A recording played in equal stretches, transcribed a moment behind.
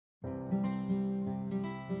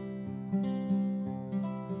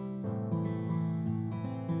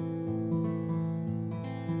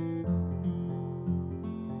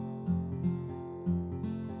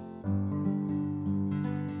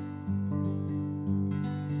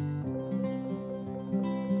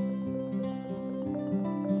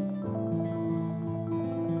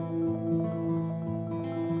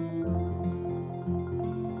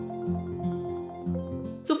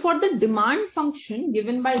So for the demand function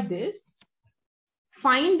given by this,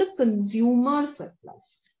 find the consumer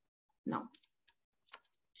surplus. Now,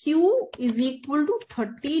 Q is equal to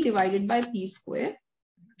 30 divided by P square.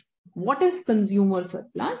 What is consumer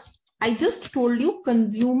surplus? I just told you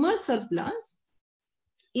consumer surplus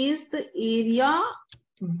is the area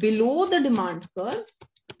below the demand curve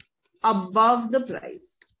above the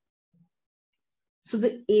price. So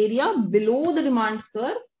the area below the demand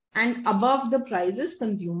curve and above the price is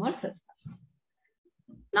consumer surplus.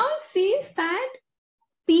 Now it says that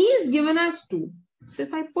P is given as 2. So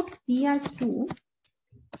if I put P as 2,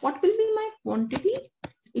 what will be my quantity?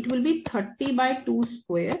 It will be 30 by 2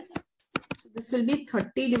 square. So this will be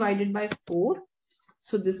 30 divided by 4.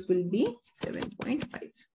 So this will be 7.5.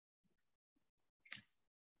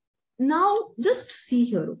 Now just see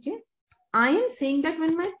here, okay? I am saying that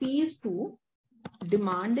when my P is 2,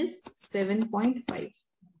 demand is 7.5.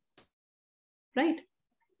 Right?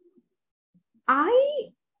 I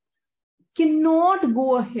cannot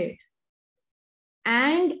go ahead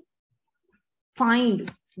and find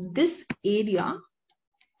this area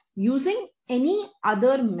using any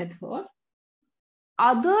other method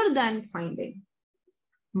other than finding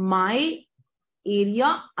my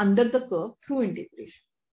area under the curve through integration.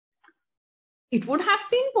 It would have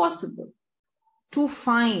been possible to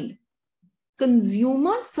find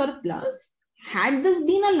consumer surplus had this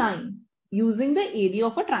been a line using the area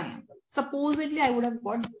of a triangle. Supposedly, I would have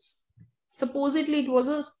got this. Supposedly, it was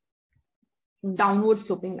a downward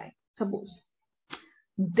sloping line. Suppose.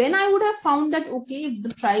 Then I would have found that, okay, if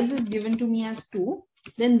the price is given to me as 2,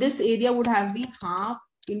 then this area would have been half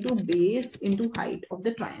into base into height of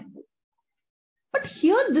the triangle. But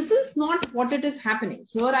here, this is not what it is happening.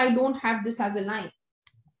 Here, I don't have this as a line.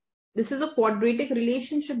 This is a quadratic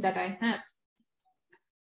relationship that I have.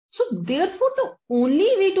 So therefore, the only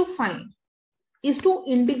way to find is to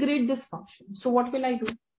integrate this function. So what will I do?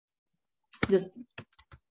 Just see.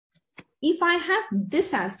 If I have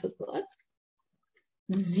this as the curve,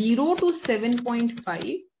 0 to 7.5,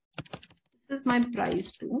 this is my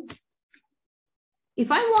price 2.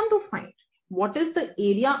 If I want to find what is the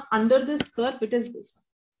area under this curve, it is this.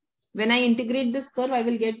 When I integrate this curve, I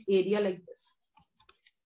will get area like this.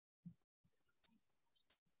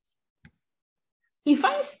 If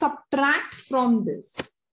I subtract from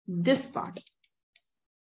this part,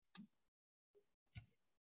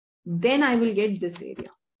 then I will get this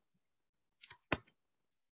area.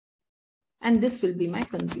 And this will be my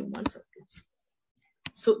consumer surplus.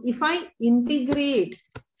 So if I integrate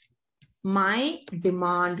my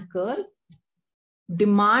demand curve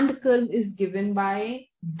is given by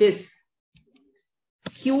this.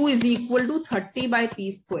 Q is equal to 30 by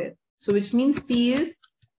P square. So which means P is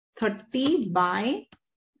 30 by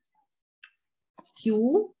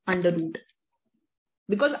Q under root.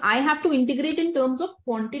 Because I have to integrate in terms of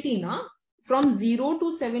quantity now from 0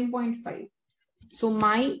 to 7.5. So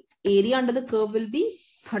my area under the curve will be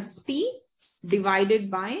 30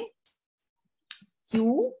 divided by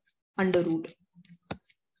Q under root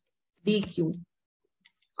dq.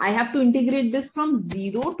 I have to integrate this from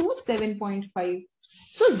 0 to 7.5.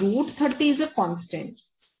 So root 30 is a constant.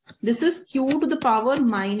 This is Q to the power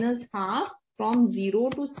minus half from 0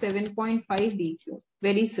 to 7.5 dq.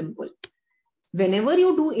 Very simple. Whenever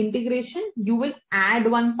you do integration, you will add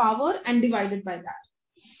one power and divide it by that.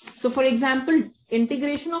 So for example,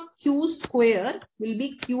 integration of Q square will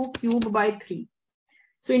be Q cube by 3.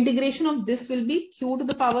 So integration of this will be Q to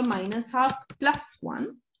the power minus half plus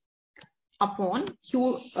 1 upon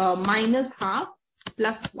Q minus half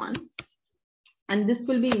plus 1. And this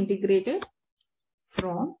will be integrated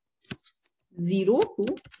from 0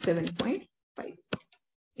 to 7.5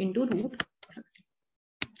 into root 30.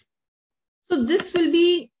 So this will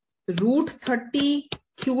be root 30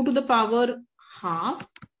 Q to the power half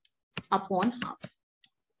upon half.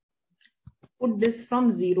 Put this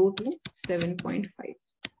from 0 to 7.5.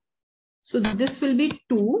 So this will be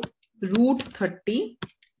 2 root 30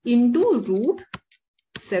 into root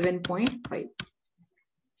 7.5.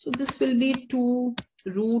 So this will be 2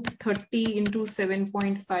 root 30 into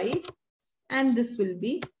 7.5 and this will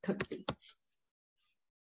be 30.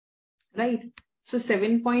 Right. So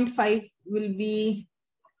 7.5 will be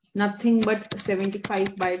nothing but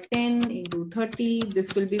 75 by 10 into 30.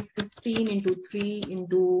 This will be 15 into 3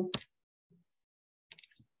 into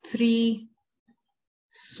 3.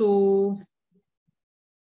 So,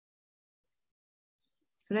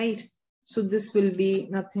 right. So this will be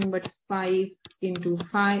nothing but 5 into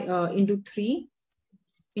 5 into 3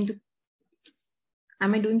 into,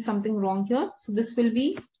 am I doing something wrong here? So this will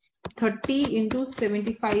be 30 into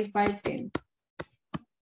 75 by 10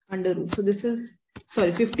 under root. So this is,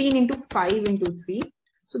 sorry, 15 into 5 into 3.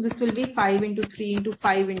 So this will be 5 into 3 into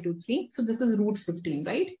 5 into 3. So this is root 15,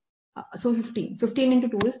 right? So 15. 15 into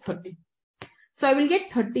 2 is 30. So I will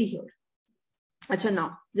get 30 here. Acha,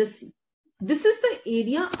 now just see. This is the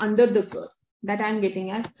area under the curve that I am getting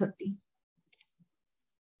as 30.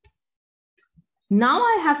 Now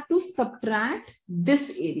I have to subtract this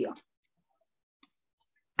area.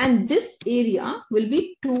 And this area will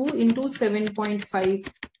be 2 into 7.5,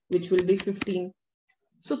 which will be 15.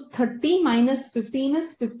 So 30 minus 15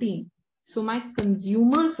 is 15. So my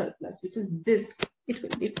consumer surplus, which is this, it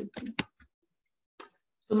will be 15.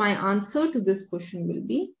 So my answer to this question will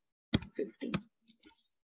be 15.